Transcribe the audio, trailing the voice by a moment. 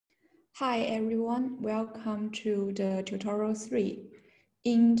Hi everyone, welcome to the tutorial 3.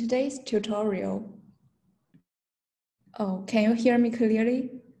 In today's tutorial, can you hear me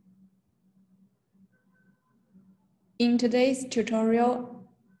clearly? In today's tutorial,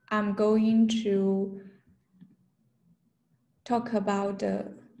 I'm going to talk about I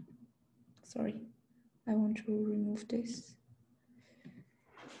want to remove this.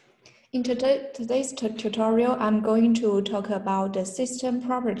 In today's tutorial, I'm going to talk about the system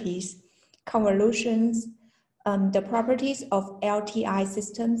properties, convolutions, the properties of LTI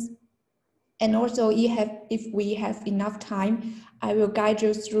systems. And also, if we have enough time, I will guide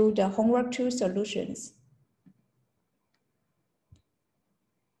you through the homework 2 solutions.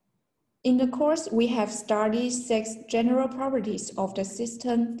 In the course, we have studied 6 general properties of the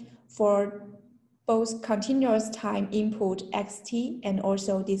system for both continuous time input xt and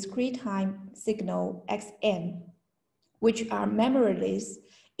also discrete time signal xn, which are memoryless,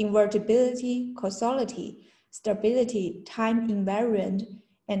 invertibility, causality, stability, time invariant,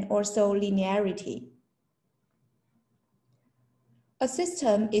 and also linearity. A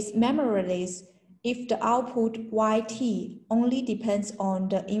system is memoryless if the output yt only depends on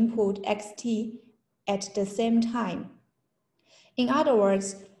the input xt at the same time. In other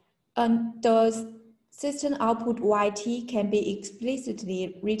words, the system output yt can be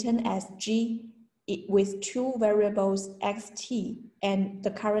explicitly written as g with 2 variables xt and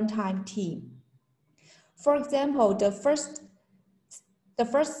the current time t. For example, the first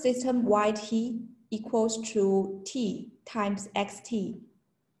system yt equals to t times xt.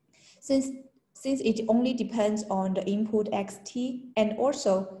 Since it only depends on the input xt and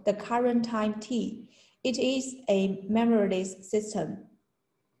also the current time t, it is a memoryless system.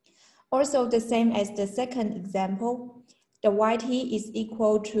 Also the same as the second example, the yt is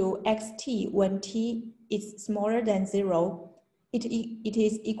equal to xt when t is smaller than 0. It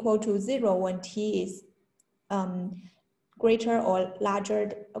is equal to 0 when t is greater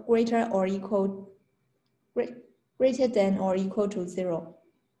than or equal to 0.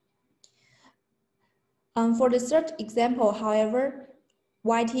 For the third example, however,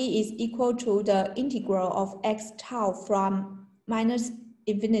 yt is equal to the integral of x tau from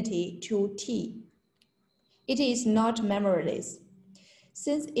 -infinity to t. It is not memoryless,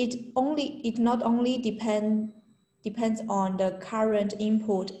 since it not only depends on the current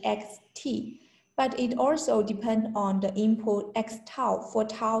input xt, but it also depends on the input x tau for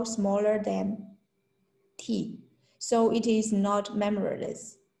tau smaller than t. So it is not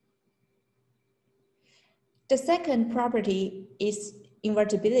memoryless. The second property is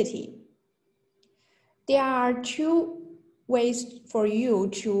invertibility. There are 2 ways for you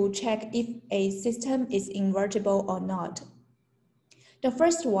to check if a system is invertible or not. The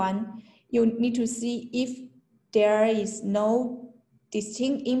first one, you need to see if there is no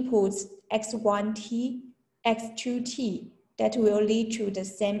distinct inputs x1t, x2t that will lead to the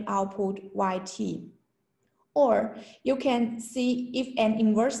same output yt. Or you can see if an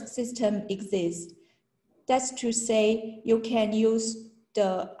inverse system exists. That's to say, you can use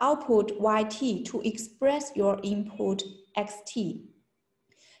the output yt to express your input xt.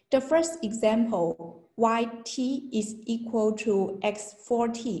 The first example, yt is equal to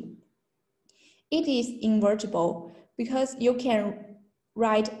x4t. It is invertible because you can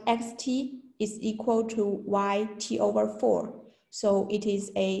write xt is equal to yt over 4. So it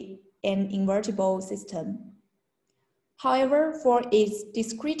is an invertible system. However, for its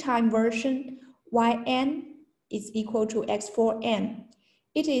discrete time version, yn is equal to x4n.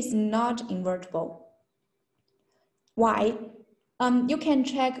 It is not invertible. Why? You can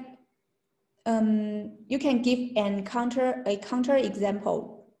check. You can give a counter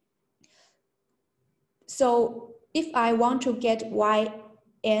example. So if I want to get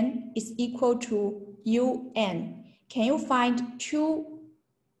yn is equal to un, can you find 2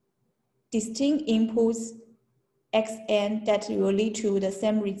 distinct inputs xn that will lead to the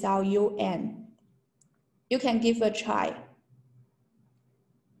same result un? You can give a try.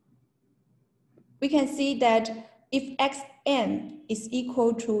 We can see that if xn is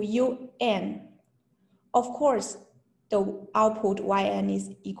equal to un, of course, the output yn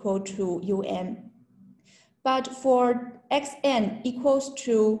is equal to un. But for xn equals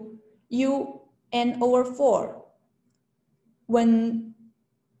to un over 4, when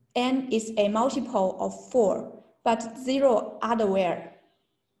n is a multiple of 4, but 0 otherwhere,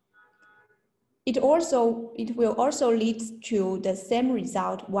 it will also lead to the same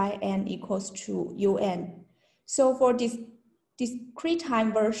result yn equals to un. So for this discrete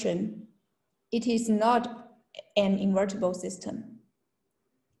time version, it is not an invertible system.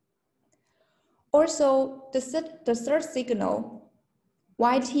 Also, the third signal,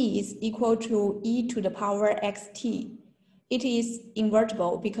 yt is equal to e to the power xt. It is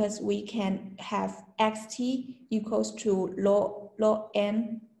invertible because we can have xt equals to log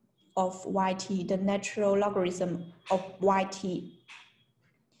n of yt, the natural logarithm of yt.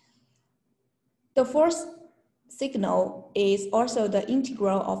 The fourth signal is also the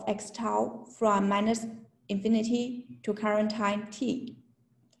integral of x tau from -infinity to current time t.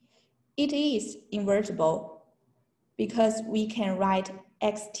 It is invertible because we can write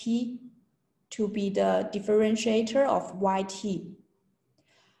xt to be the differentiator of yt.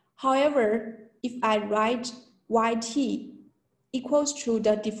 However, if I write yt equals to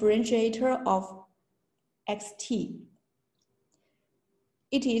the differentiator of xt,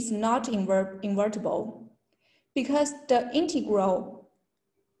 it is not invertible because the integral,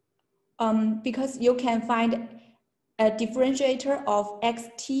 because you can find a differentiator of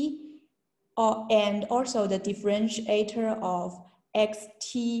xt and also the differentiator of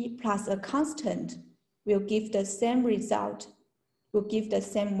xt plus a constant will give the same result, will give the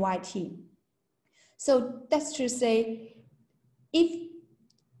same yt. So that's to say, if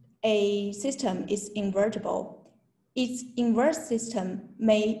a system is invertible, its inverse system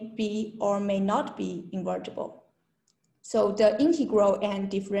may be or may not be invertible. So the integral and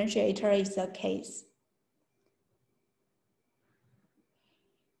differentiator is the case.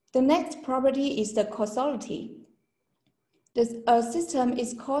 The next property is the causality. A system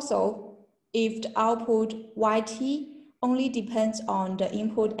is causal if the output yt only depends on the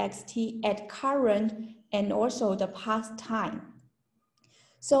input xt at current and also the past time.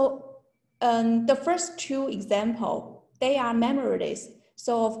 So the first two examples, they are memoryless.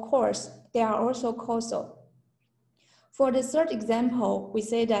 So of course, they are also causal. For the third example, we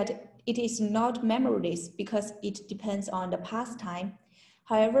say that it is not memoryless because it depends on the past time.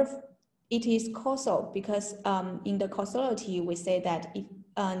 However, it is causal because in the causality, we say that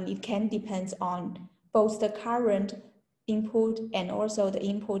it can depend on both the current input and also the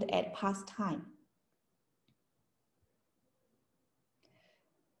input at past time.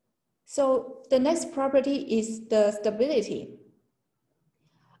 So the next property is the stability.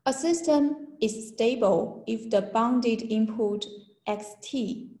 A system is stable if the bounded input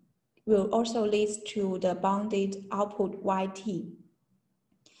xt will also lead to the bounded output yt.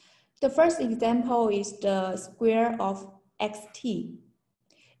 The first example is the square of xt.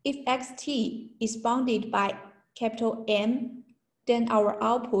 If xt is bounded by capital M, then our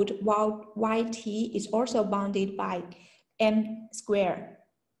output yt is also bounded by m squared.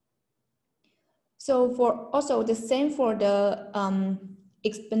 So also the same for the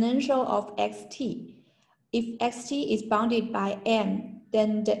exponential of xt. If xt is bounded by m,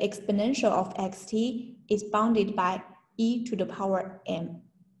 then the exponential of xt is bounded by e to the power m.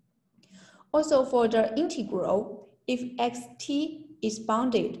 Also for the integral, if xt is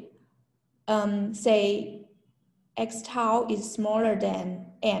bounded, say x tau is smaller than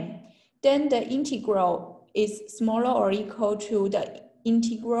m, then the integral is smaller or equal to the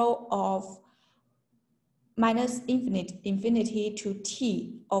integral of -infinity to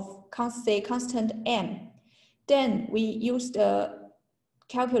t of say constant m. Then we use the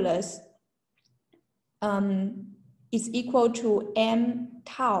calculus is equal to m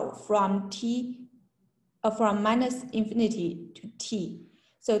tau from t from -infinity to t.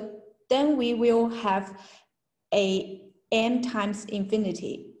 So then we will have a m times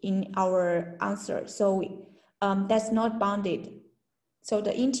infinity in our answer. So that's not bounded. So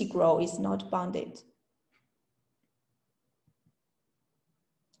the integral is not bounded.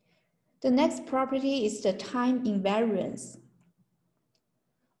 The next property is the time invariance.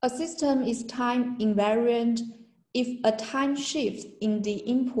 A system is time invariant if a time shift in the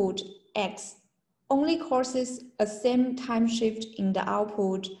input x only causes a same time shift in the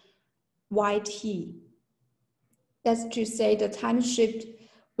output yt. That's to say the time shift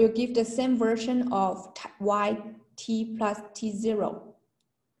will give the same version of yt plus t0.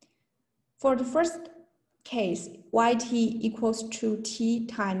 For the first case, yt equals to t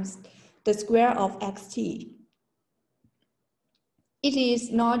times the square of xt. It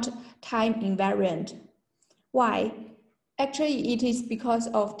is not time invariant. Why? Actually, it is because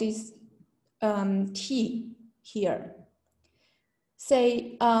of this t here.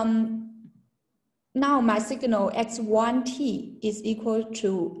 Say, now my signal x1t is equal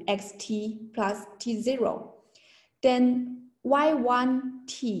to xt plus t0. Then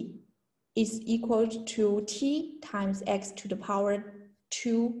y1t is equal to t times x to the power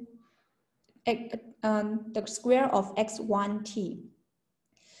 2, the square of x1t.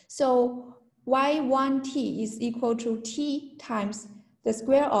 So y1t is equal to t times the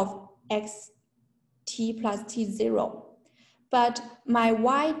square of xt plus t0. but my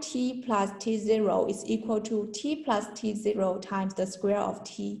yt plus t0 is equal to t plus t0 times the square of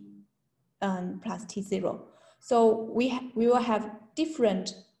t plus t0. So we will have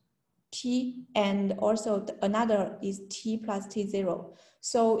different t, and also another is t plus t0.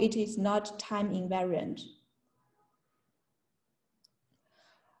 So it is not time invariant.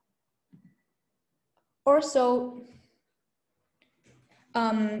 Also,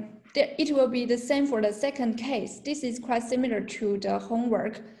 it will be the same for the second case. This is quite similar to the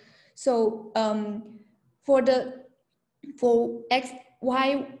homework. So for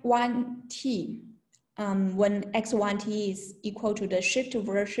xy1t, when x1t is equal to the shift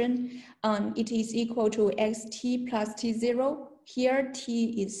version, it is equal to xt plus t0. Here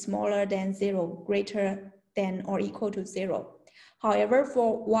t is smaller than 0, greater than or equal to 0. However,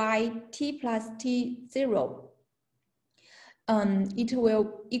 for yt plus t0, it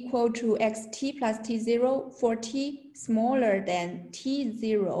will equal to xt plus t0 for t smaller than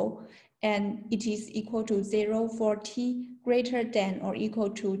t0, and it is equal to 0 for t greater than or equal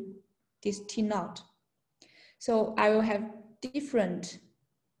to this t naught. So I will have different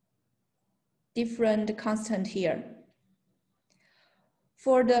constant here.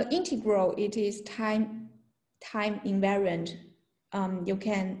 For the integral, it is time invariant. You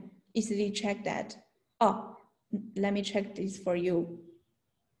can easily check that. Oh, let me check this for you.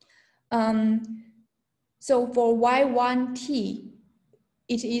 So for y1t,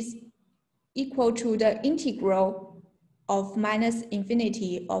 it is equal to the integral of minus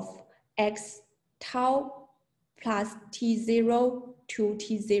infinity of x tau plus t0 to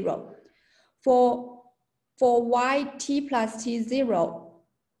t0. For yt plus t0,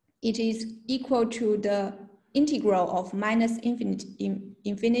 it is equal to the integral of minus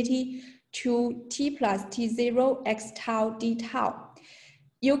infinity to t plus t0 x tau d tau.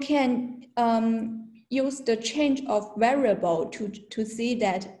 You can use the change of variable to see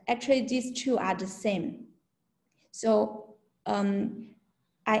that actually these two are the same. So I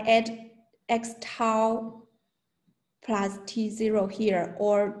add x tau plus t0 here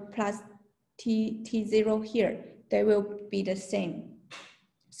or plus t0 here. They will be the same.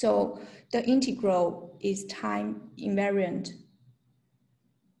 So the integral is time invariant.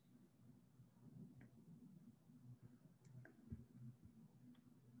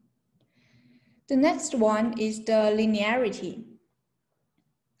 The next one is the linearity.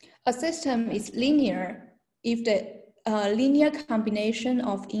 A system is linear if the linear combination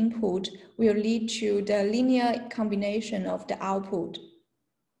of input will lead to the linear combination of the output.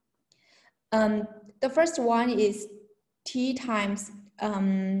 The first one is t times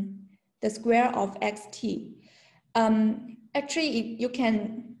the square of xt. Actually, you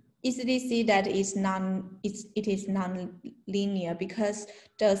can easily see that it is non-linear because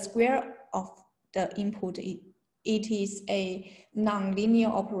the square of the input, it is a non-linear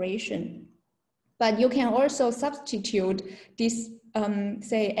operation. But you can also substitute this,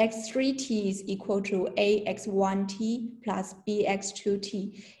 say x3t is equal to ax1t plus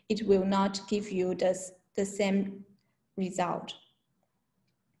bx2t. It will not give you the same result.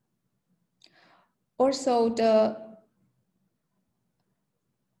 Also, the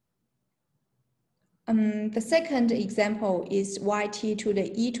second example is yt to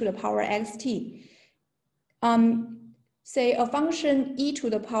the e to the power xt. Say a function e to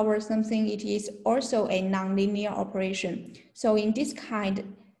the power something, it is also a nonlinear operation. So in this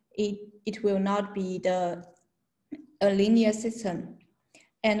kind, it will not be a linear system.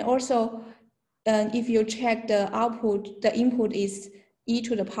 And also, if you check the output, the input is e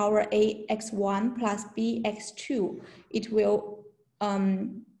to the power ax1 plus bx2, it will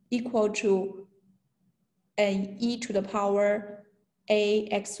equal to e to the power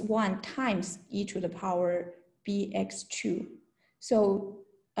ax1 times e to the power bx2. So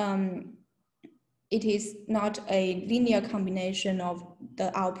it is not a linear combination of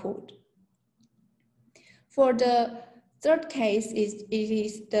the output. For the third case, it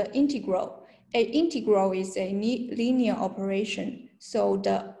is the integral. An integral is a linear operation, so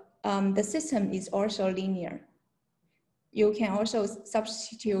the system is also linear. You can also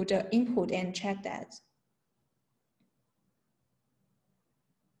substitute the input and check that.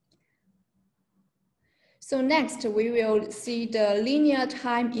 So next, we will see the linear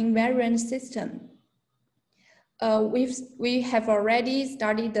time invariant system. We have already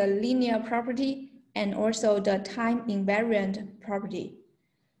studied the linear property and also the time invariant property.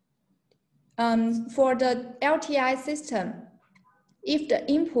 For the LTI system, if the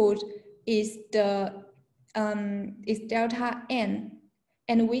input is delta n,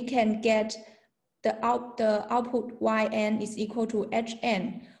 and we can get the output yn is equal to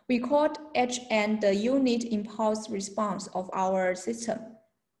hn, We called Hn the unit impulse response of our system.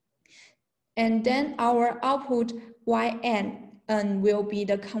 And then our output Yn will be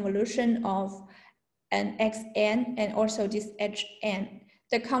the convolution of an Xn and also this Hn.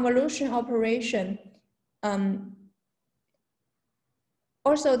 The convolution operation,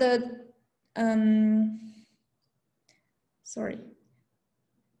 also the,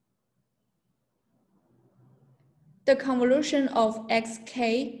 the convolution of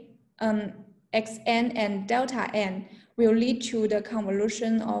Xk, Xn and delta n will lead to the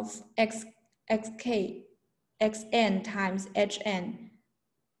convolution of Xk, Xn times Hn,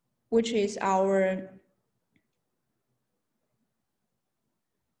 which is our,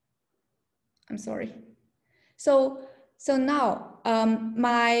 So now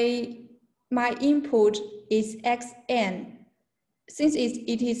my input is Xn. Since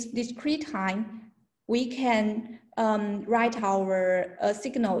it is discrete time, we can write our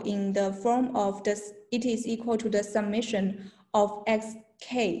signal in the form of this. It is equal to the summation of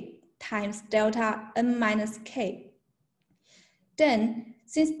Xk times delta n minus k. Then,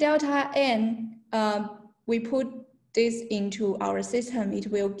 since delta n, we put this into our system, it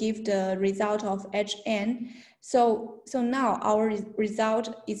will give the result of Hn. So now our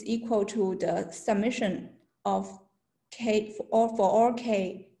result is equal to the summation of k for all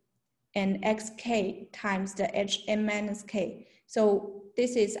k and xk times the Hn minus k. So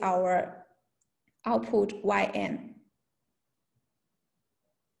this is our output Yn.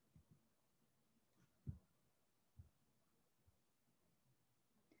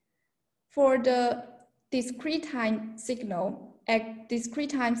 For the discrete time signal, a discrete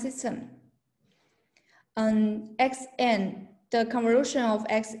time system, Xn, the convolution of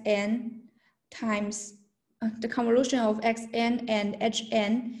Xn times the convolution of Xn and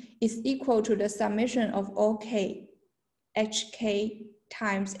Hn is equal to the summation of all k, Hk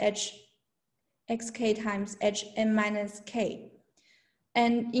times xk times Hn minus k.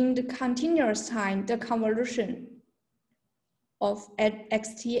 And in the continuous time, the convolution of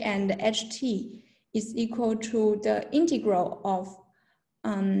xt and ht is equal to the integral of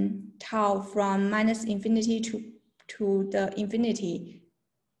tau from minus infinity to the infinity,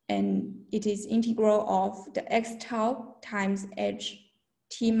 and it is integral of the x tau times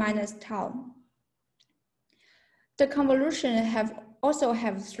ht minus tau. The convolution also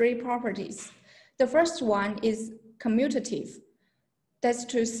have three properties. The first one is commutative. That's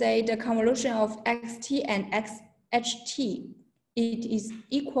to say the convolution of xt and ht, it is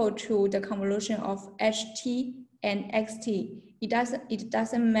equal to the convolution of ht and xt. It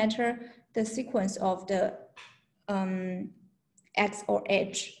doesn't matter the sequence of the x or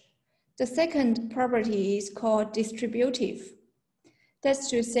h. The second property is called distributive. That's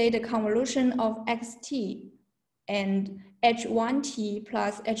to say the convolution of xt and h1t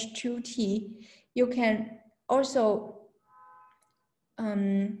plus h2t, you can also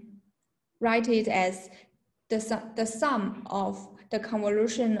write it as the sum of the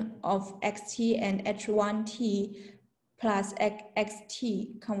convolution of xt and h1t plus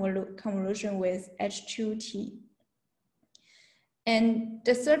xt convolution with h2t. And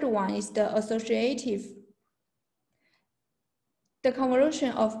the third one is the associative. The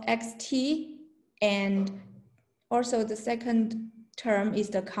convolution of xt, and also the second term is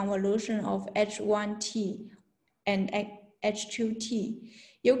the convolution of h1t and h2t.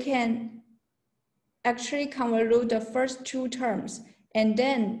 You can actually convolute the first two terms and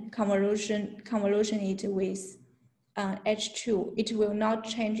then convolution it with h2. It will not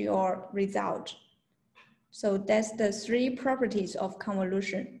change your result. So that's the three properties of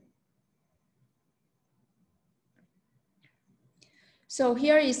convolution. So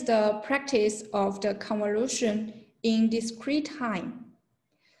here is the practice of the convolution in discrete time.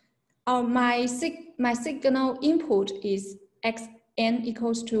 My signal input is xn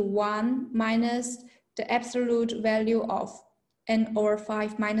equals to 1 minus the absolute value of n over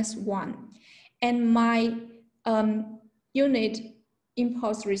 5 minus 1. And my unit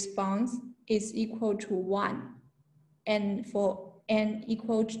impulse response is equal to 1, and for n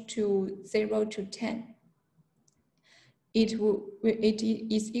equal to 0 to 10. It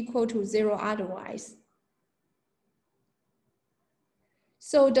is equal to 0 otherwise.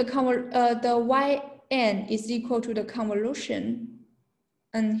 So the Yn is equal to the convolution.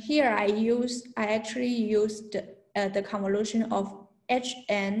 And here I actually use the convolution of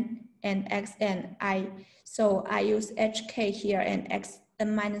Hn and Xn. So I use Hk here and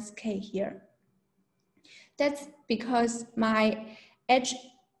Xn minus k here. That's because my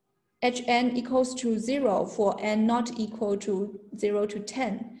Hn equals to 0 for n not equal to 0 to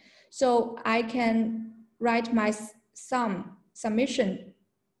 10. So I can write my summation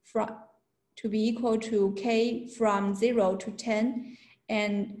to be equal to k from 0 to 10,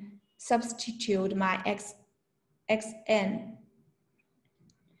 and substitute my xn.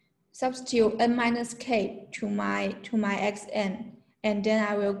 Substitute n minus k to my xn, and then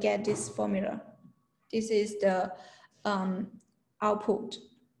I will get this formula. This is the output.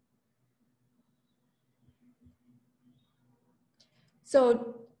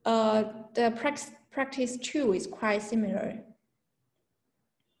 So the practice 2 is quite similar.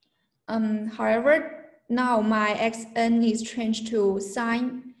 However, now my xn is changed to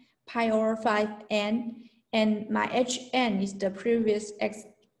sine pi over 5n, and my hn is the previous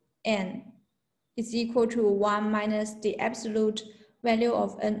xn. Is equal to 1 minus the absolute value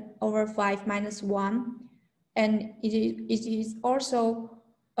of n over 5 minus 1. And it is also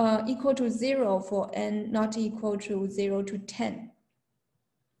equal to 0 for n not equal to 0 to 10.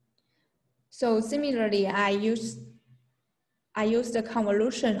 So similarly, I use the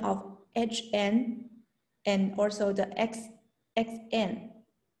convolution of hn and also the xn.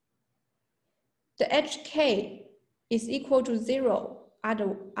 The hk is equal to 0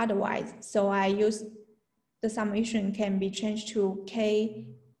 otherwise, so I use the summation can be changed to k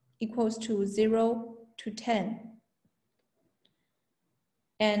equals to 0 to 10.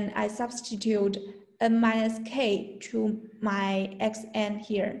 And I substitute n minus k to my xn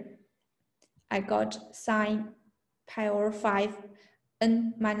here. I got sine pi over 5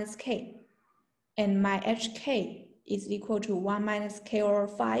 n minus k, and my hk is equal to 1 minus k over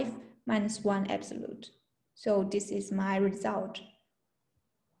 5 minus 1 absolute. So this is my result.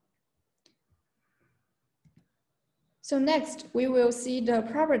 So next, we will see the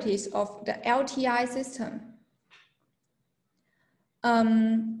properties of the LTI system.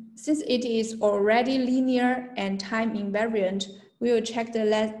 Since it is already linear and time invariant, we will check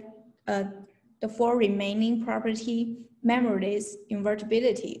the 4 remaining property: memoryless,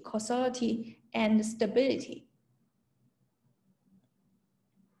 invertibility, causality, and stability.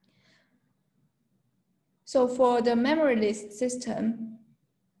 So for the memoryless system,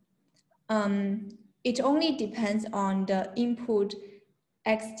 it only depends on the input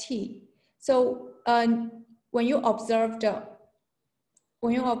xt. So when you observe the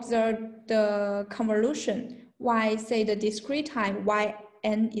convolution, say the discrete time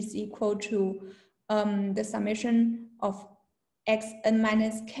yn is equal to the summation of xn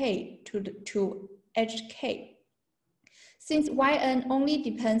minus k to hk. Since yn only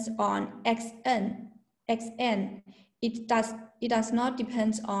depends on xn, it does not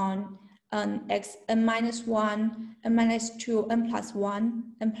depend on xn minus 1, n minus 2, n plus 1,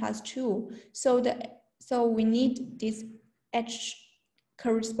 n plus 2. So we need this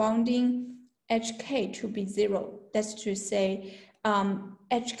corresponding hk to be 0. That's to say,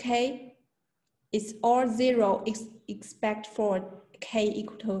 hk is all 0 except for k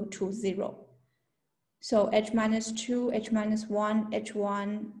equal to 0. So h minus 2, h minus 1,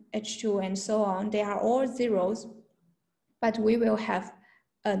 h1, h2, and so on, they are all zeros, but we will have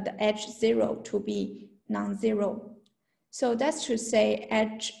the h0 to be non-zero. So that's to say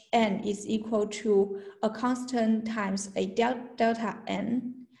hn is equal to a constant times a delta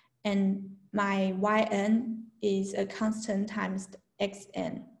n, and my yn is a constant times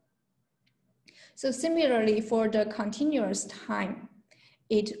xn. So similarly, for the continuous time,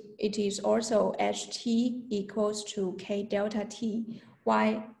 it is also ht equals to k delta t,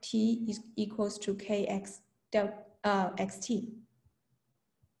 while t is equals to kx delta xt.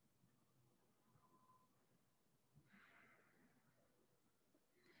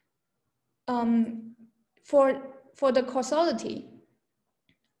 For the causality,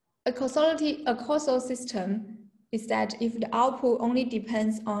 a causal system is that if the output only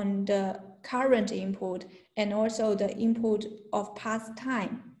depends on the current input and also the input of past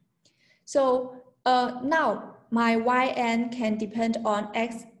time. So now my yn can depend on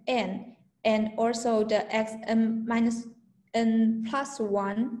xn and also the xn minus n plus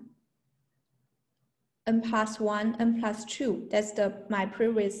 1, n plus 1, n plus 2. That's my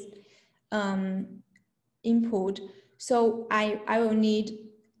previous input. So I will need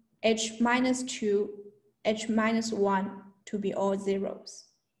h minus 2, h minus 1 to be all zeros.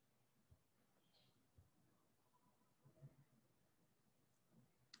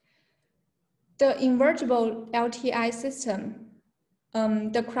 The invertible LTI system,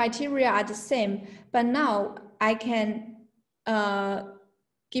 the criteria are the same, but now I can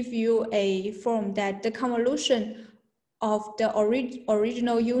give you a form that the convolution of the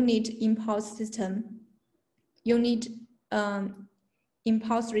original unit impulse system, unit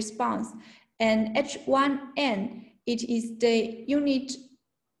impulse response, and h1n, it is the unit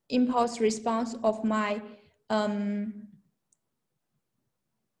impulse response of my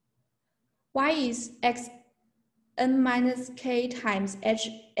Why is xn minus k times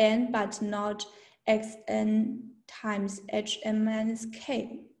hn but not xn times hm minus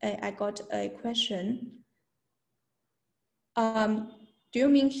k? I got a question. Do you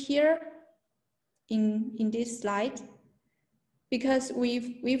mean here in this slide? Because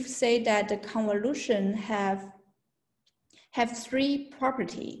we've said that the convolution have three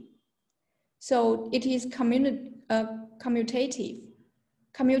properties. So it is commutative.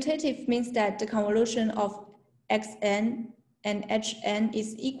 Commutative means that the convolution of xn and hn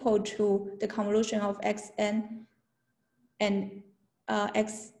is equal to the convolution of xn and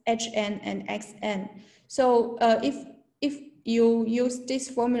hn and xn. So if you use this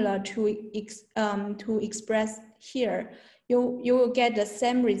formula to express here, you will get the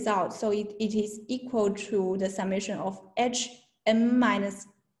same result. So it is equal to the summation of hm minus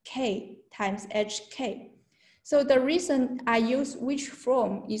k times hk. So the reason I use which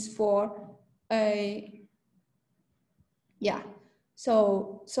form is for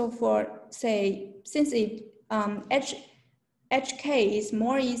So for say, since it hk is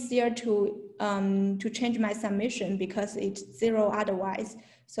more easier to change my summation because it's 0 otherwise.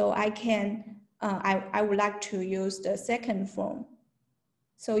 So I can I would like to use the second form.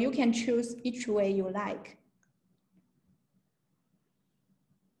 So you can choose each way you like.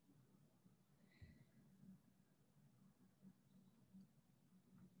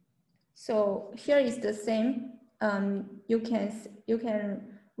 So here is the same. You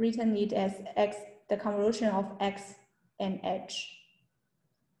can written it as x, the convolution of x and h.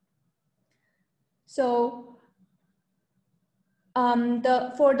 So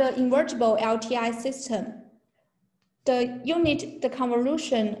for the invertible LTI system, the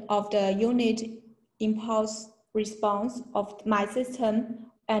convolution of the unit impulse response of my system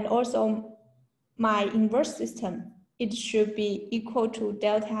and also my inverse system, it should be equal to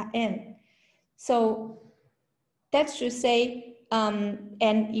delta n. So that should say an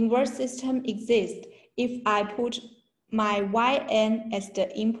inverse system exists if I put my yn as the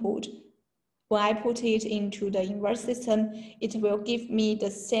input. When I put it into the inverse system, it will give me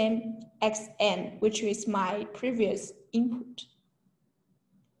the same xn, which is my previous input.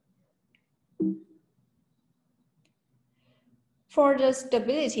 For the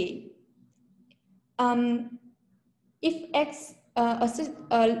stability, if a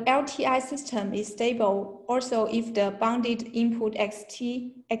LTI system is stable, also if the bounded input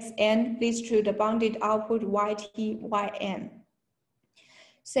xt, xn leads to the bounded output yt, yn.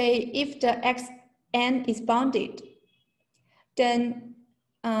 Say if the xn is bounded, then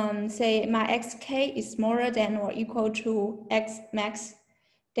say my xk is smaller than or equal to x max,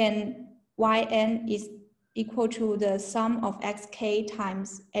 then yn is equal to the sum of xk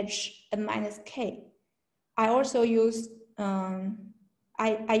times hn minus k. I also use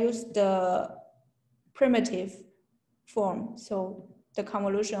I use the primitive form, so the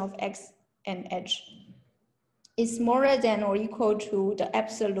convolution of x and h is smaller than or equal to the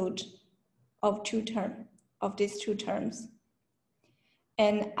absolute of these two terms.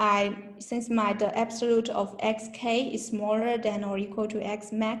 And since the absolute of xk is smaller than or equal to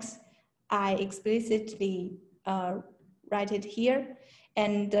x max, I explicitly write it here.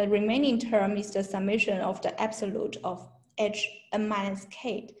 And the remaining term is the summation of the absolute of hn minus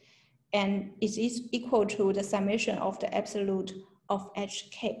k. And it is equal to the summation of the absolute of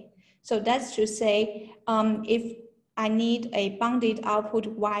hk. So that's to say, if I need a bounded output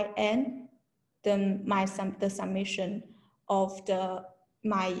yn, then the summation of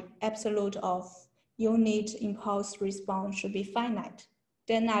my absolute of unit impulse response should be finite.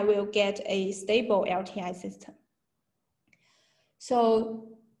 Then I will get a stable LTI system. So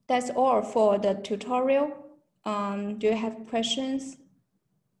that's all for the tutorial. Do you have questions?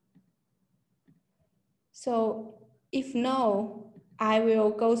 So if no, I will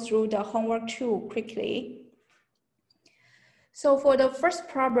go through the homework 2 quickly. So for the first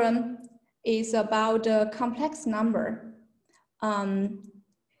problem is about the complex number.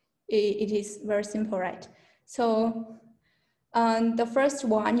 It is very simple, right? So the first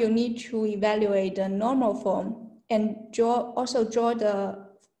one, you need to evaluate the normal form and also draw the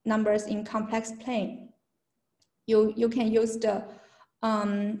numbers in complex plane. You can use the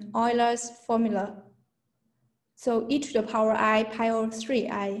Euler's formula. So e to the power I pi over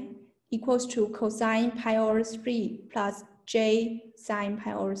 3i equals to cosine pi over 3 plus j sine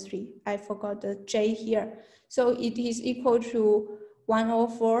pi over 3. I forgot the j here. So it is equal to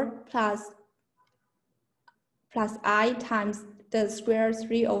 104 plus I times the square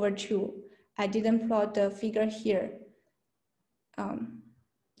 3 over 2. I didn't plot the figure here.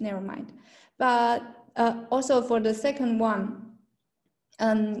 Never mind. But also for the second one,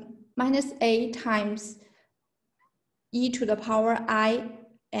 minus a times e to the power I,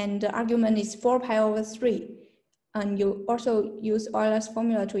 and the argument is 4 pi over 3. And you also use Euler's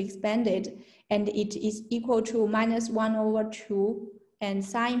formula to expand it, and it is equal to minus 1 over 2, and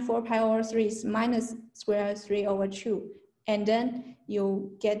sine 4 pi over 3 is minus square 3 over 2. And then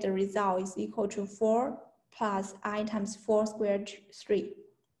you get the result is equal to 4 plus I times 4 squared 3.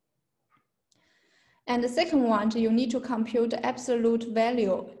 And the second one, you need to compute the absolute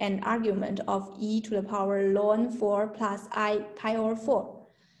value and argument of e to the power ln 4 plus I pi over 4.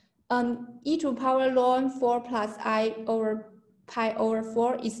 E to the power ln 4 plus I over pi over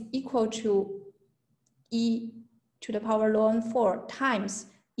 4 is equal to e to the power ln 4 times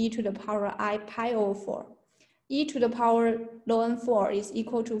e to the power I pi over 4. E to the power ln 4 is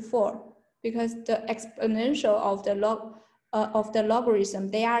equal to 4 because the exponential of the logarithm,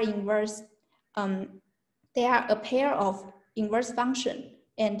 they are inverse. They are a pair of inverse function,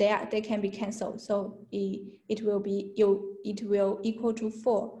 and they can be cancelled. So it will equal to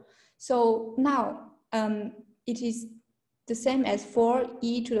 4. So now it is the same as 4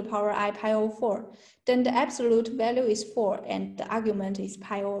 e to the power I pi over 4. Then the absolute value is 4, and the argument is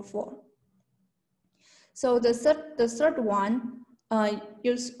pi over 4. So the third one,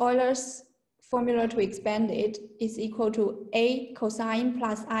 use Euler's formula to expand it, is equal to a cosine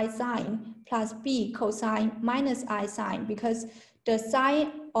plus I sine plus b cosine minus I sine, because the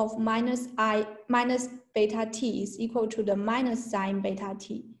sine of minus beta t is equal to the minus sine beta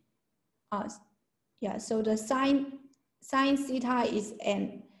t. Yeah, so the sine theta is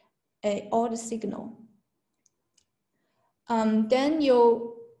an odd signal. Then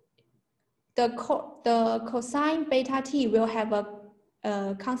the cosine beta t will have a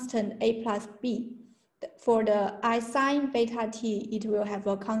constant a plus b. For the I sine beta t, it will have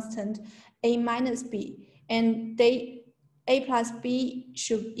a constant a minus b, and a plus b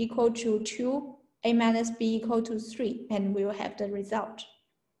should equal to 2, a minus b equal to 3, and we will have the result.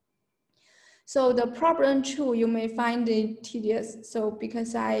 So the problem 2, you may find it tedious. So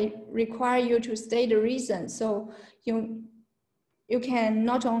because I require you to state the reason, so you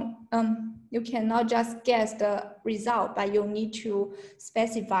cannot just guess the result, but you need to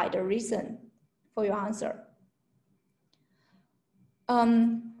specify the reason for your answer.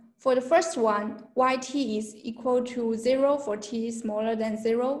 For the first one, yt is equal to 0 for t smaller than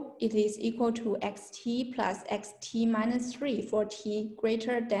 0. It is equal to xt plus xt minus 3 for t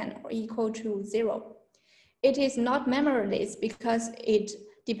greater than or equal to 0. It is not memoryless because it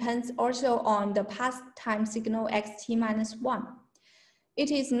depends also on the past time signal xt minus 1.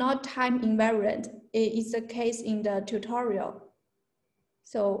 It is not time invariant. It is the case in the tutorial.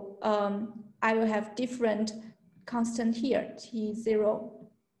 So I will have different constant here, t0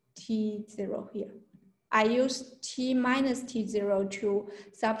 here. I use t minus t0 to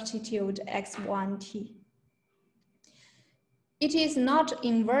substitute x1t. It is not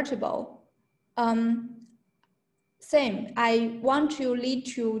invertible. Same, I want to lead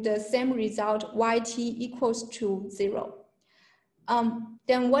to the same result, yt equals to 0.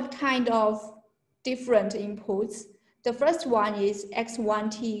 Then what kind of different inputs? The first one is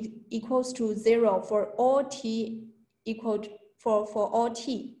x1t equals to 0 for all t equal to, for all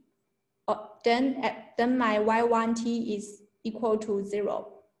t. Then my y1t is equal to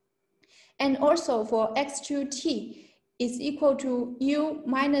 0. And also for x2t is equal to u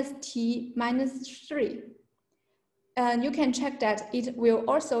minus t minus 3. And you can check that it will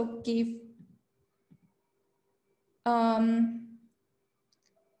also give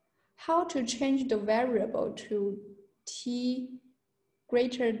how to change the variable to t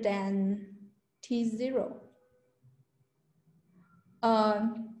greater than t0.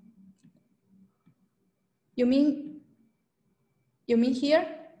 You mean here,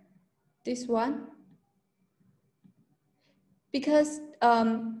 this one? Because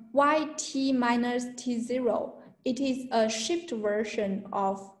yt minus t0, it is a shift version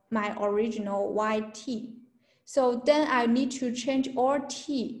of my original yt. So then I need to change all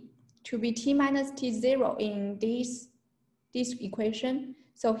t to be t minus t0 in this equation.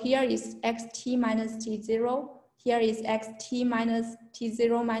 So here is xt minus t0. Here is xt minus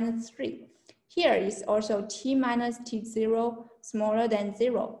t0 minus 3. Here is also t minus t0 smaller than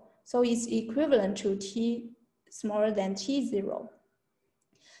 0. So it's equivalent to t smaller than t0.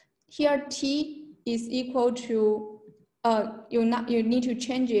 Here t is equal to, you need to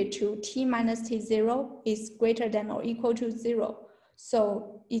change it to t minus t0 is greater than or equal to 0.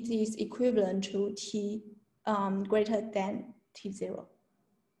 So it is equivalent to t greater than t0.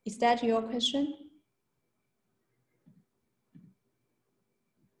 Is that your question?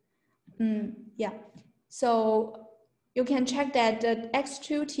 Yeah. So you can check that the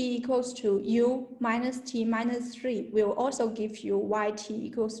x2t equals to u minus t minus 3 will also give you yt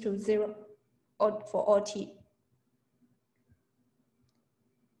equals to 0 or for all t.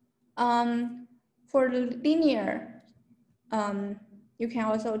 For the linear, you can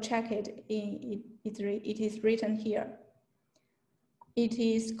also check it. It is written here. It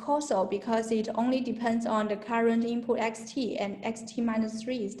is causal because it only depends on the current input xt, and xt minus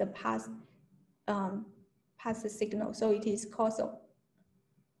 3 is the past signal, so it is causal.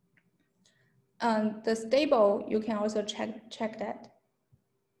 The stable, you can also check that.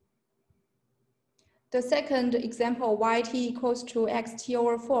 The second example, yt equals to xt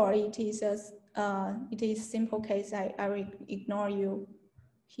over 4, it is a simple case. I will ignore you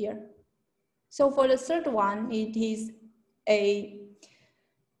here. So for the third one, it is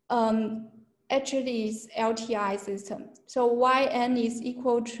actually is LTI system. So yn is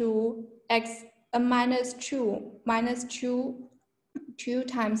equal to xn minus 2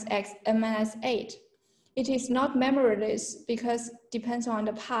 times xn minus 8. It is not memoryless because depends on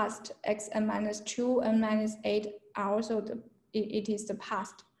the past. Xn minus 2 and minus 8 are also it is the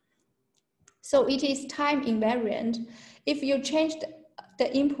past. So it is time invariant. If you change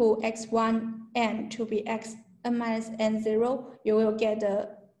the input x1 n to be xn minus n0, you will get the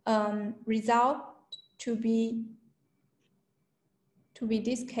result to be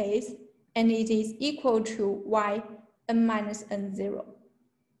this case, and it is equal to yn minus n0.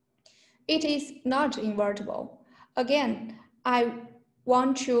 It is not invertible. Again, I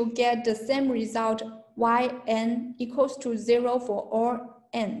want to get the same result yn equals to 0 for all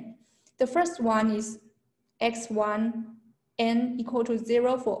n. The first one is x1 n equal to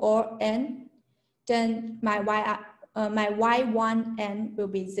 0 for all n. Then my y1 n will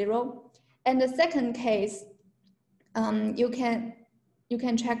be 0. And the second case, you can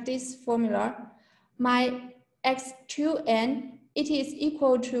check this formula. My x2 n, it is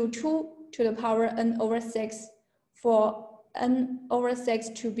equal to 2 to the power n over 6 for n over 6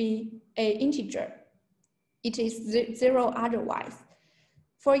 to be an integer. It is 0 otherwise.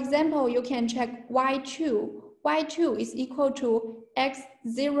 For example, you can check y2. y2 is equal to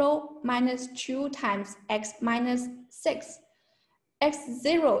x0 minus 2 times x minus 6.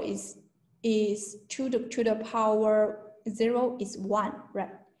 x0 is 2 to the power 0 is 1,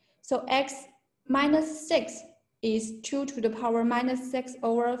 right? So x minus 6 is 2 to the power minus 6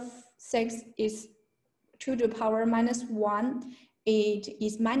 over 6 is 2 to the power minus 1. It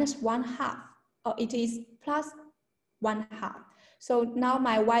is minus 1/2, or it is plus 1/2. So now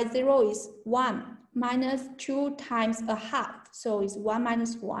my y0 is 1 minus 2 times 1/2. So it's 1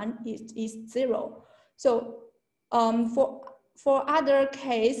 minus 1 is 0. So for other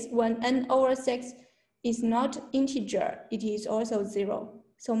case, when n over 6 is not integer, it is also 0.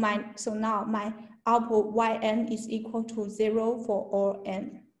 So now my output yn is equal to 0 for all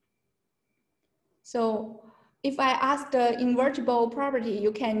n. So if I ask the invertible property,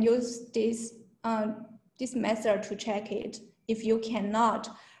 you can use this method to check it. If you cannot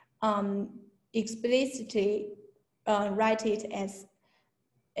explicitly write it as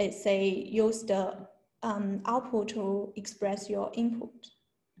say use the output to express your input.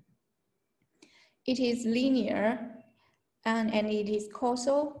 It is linear and it is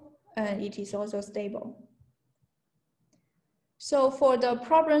causal, and it is also stable. So for the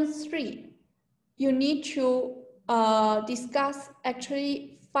problem 3, you need to discuss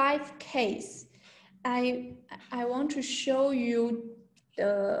actually 5 cases. I want to show you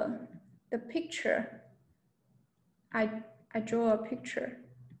the picture. I draw a picture.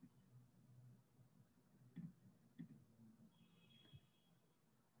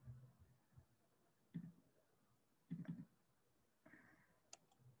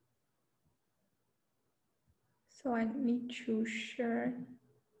 So I need to share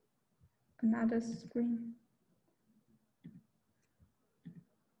another screen.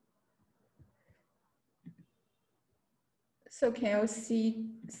 So can you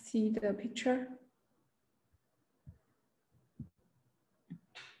see the picture?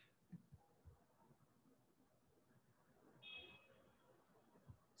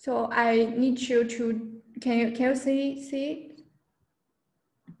 So I need you to, can you see it?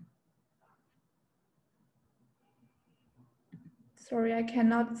 Sorry, I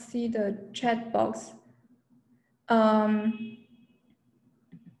cannot see the chat box.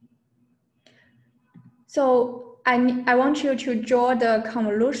 So I want you to draw the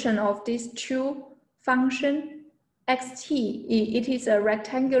convolution of these two functions. Xt, it is a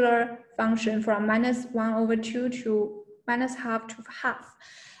rectangular function from -1/2 to -1/2 to 1/2.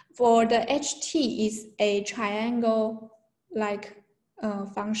 For the ht is a triangle-like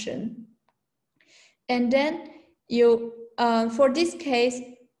function. And then for this case,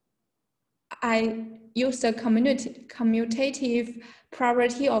 I use the commutative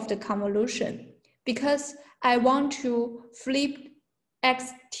property of the convolution because I want to flip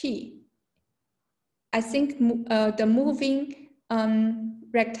xt. I think the moving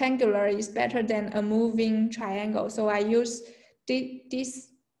rectangular is better than a moving triangle. So I use this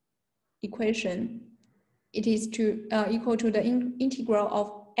equation. It is equal to the integral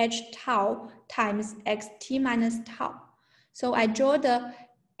of h tau times xt minus tau. So I draw the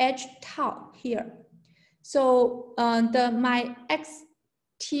h tau here. So my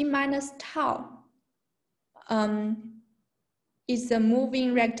xt minus tau is a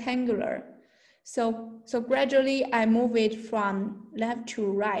moving rectangular. So gradually I move it from left to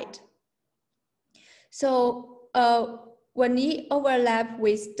right. So when it overlap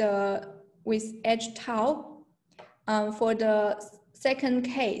with h tau, for the second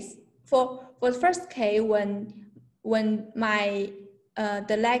case, for the first case, when my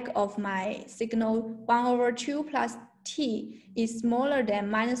the leg of my signal 1/2 plus t is smaller than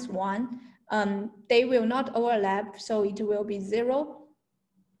 -1, they will not overlap, so it will be 0.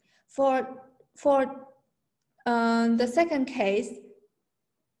 For the second case,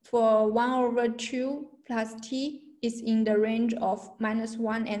 for 1/2 plus t is in the range of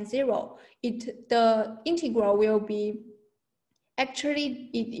 -1 and 0. The integral will be, actually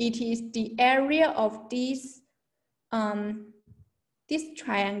it is the area of this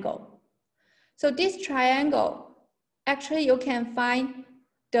triangle. So this triangle, actually you can find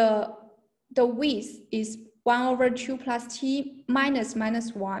the width is 1/2 plus t minus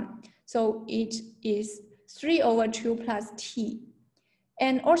 -1. So it is 3/2 plus t.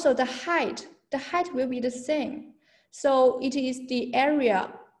 And also the height will be the same. So it is the area,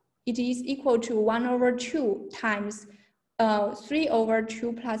 it is equal to 1/2 times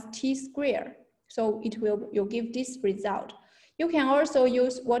 3/2 plus t squared. So you'll give this result. You can also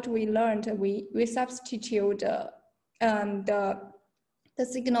use what we learned. We substitute the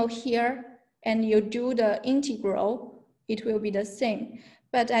signal here, and you do the integral, it will be the same.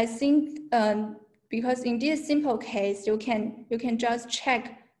 But I think because in this simple case, you can just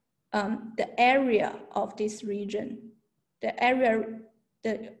check the area of this region. The area,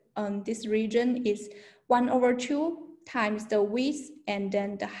 this region is 1/2 times the width and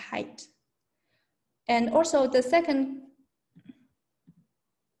then the height. And also the second,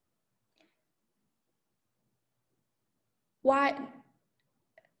 why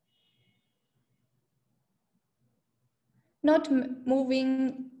not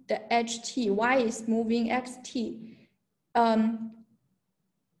moving the ht, why is moving xt?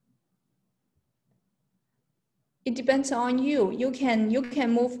 It depends on you. You can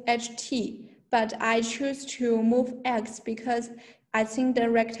move ht, but I choose to move x because I think the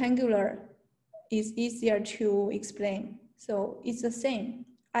rectangular is easier to explain. So it's the same.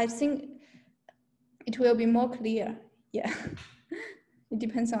 I think it will be more clear. Yeah, it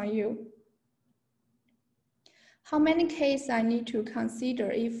depends on you. How many cases I need to consider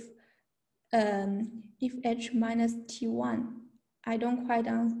if h minus t1? I don't quite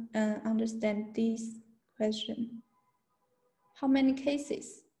understand this question. How many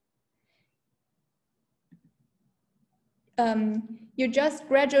cases? You just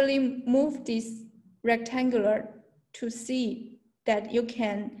gradually move this rectangular to see that you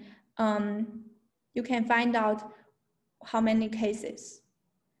can find out how many cases.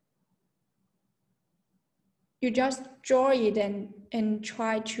 You just draw it and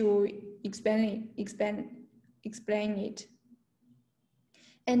try to explain it.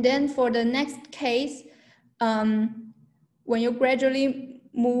 And then for the next case, when you gradually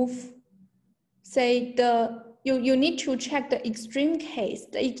move, say you need to check the extreme case.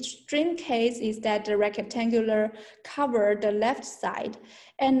 The extreme case is that the rectangular cover the left side,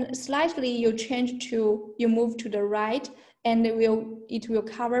 and slightly you move to the right, and it will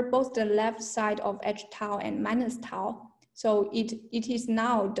cover both the left side of h tau and minus tau. So it is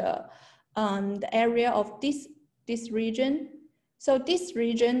now the area of this region. So this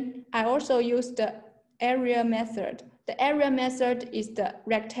region, I also use the area method. The area method is the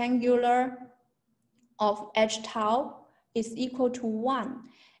rectangular of h tau is equal to 1.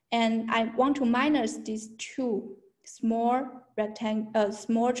 And I want to minus these two small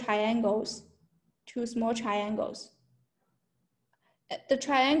triangles. The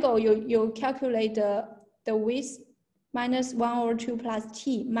triangle, you calculate the width minus 1/2 plus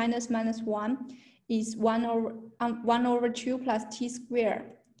t minus -1 is 1/2 plus t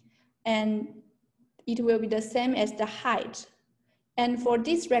squared. And it will be the same as the height. And for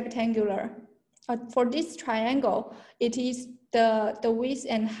this rectangular, for this triangle, it is the width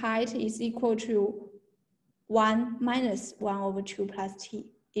and height is equal to 1 minus 1 over 2 plus t.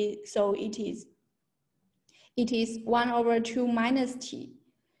 So it is 1 over 2 minus t.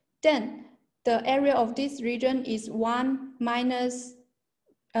 Then the area of this region is 1 minus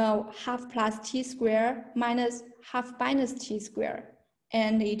half plus t squared minus half minus t squared,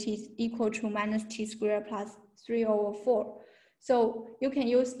 and it is equal to minus t squared plus 3 over 4. So you can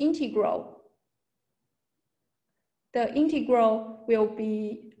use integral. The integral will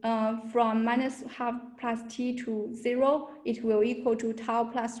be from minus half plus t to 0, it will equal to tau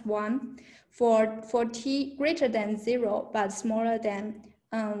plus 1. For t greater than 0 but smaller than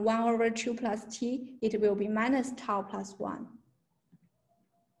 1 over 2 plus t, it will be minus tau plus 1.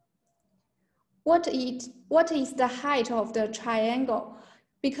 What is the height of the triangle?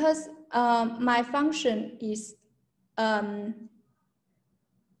 Because my function is, that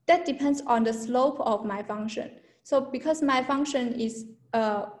depends on the slope of my function. So because my function is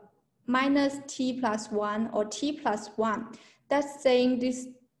minus t plus 1 or t plus 1, that's saying this,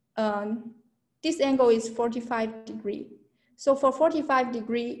 this angle is 45 degrees. So for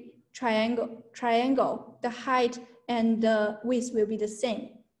 45-degree triangle, the height and the width will be the same.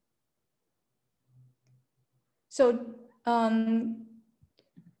 So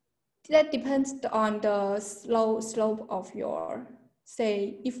that depends on the slope of your,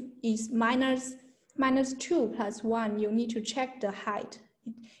 say, if it's minus 2 plus 1, you need to check the height.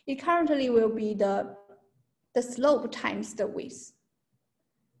 It currently will be the slope times the width.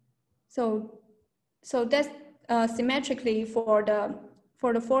 So that's symmetrically for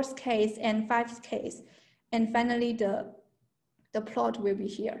the fourth case and fifth case. And finally, the plot will be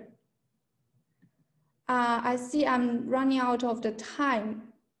here. I see I'm running out of the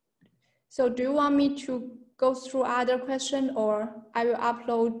time. So do you want me to go through other questions, or I will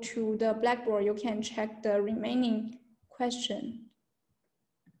upload to the Blackboard? You can check the remaining question.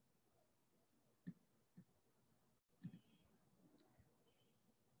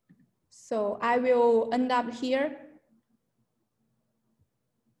 So I will end up here.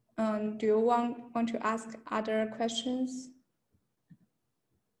 Do you want to ask other questions?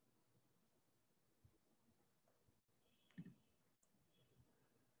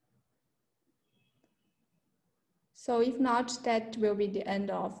 So if not, that will be the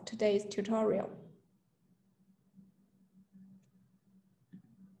end of today's tutorial.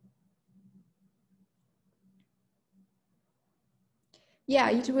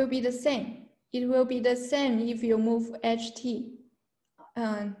 Yeah, it will be the same. It will be the same if you move HT.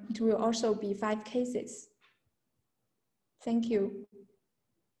 It will also be 5 cases. Thank you.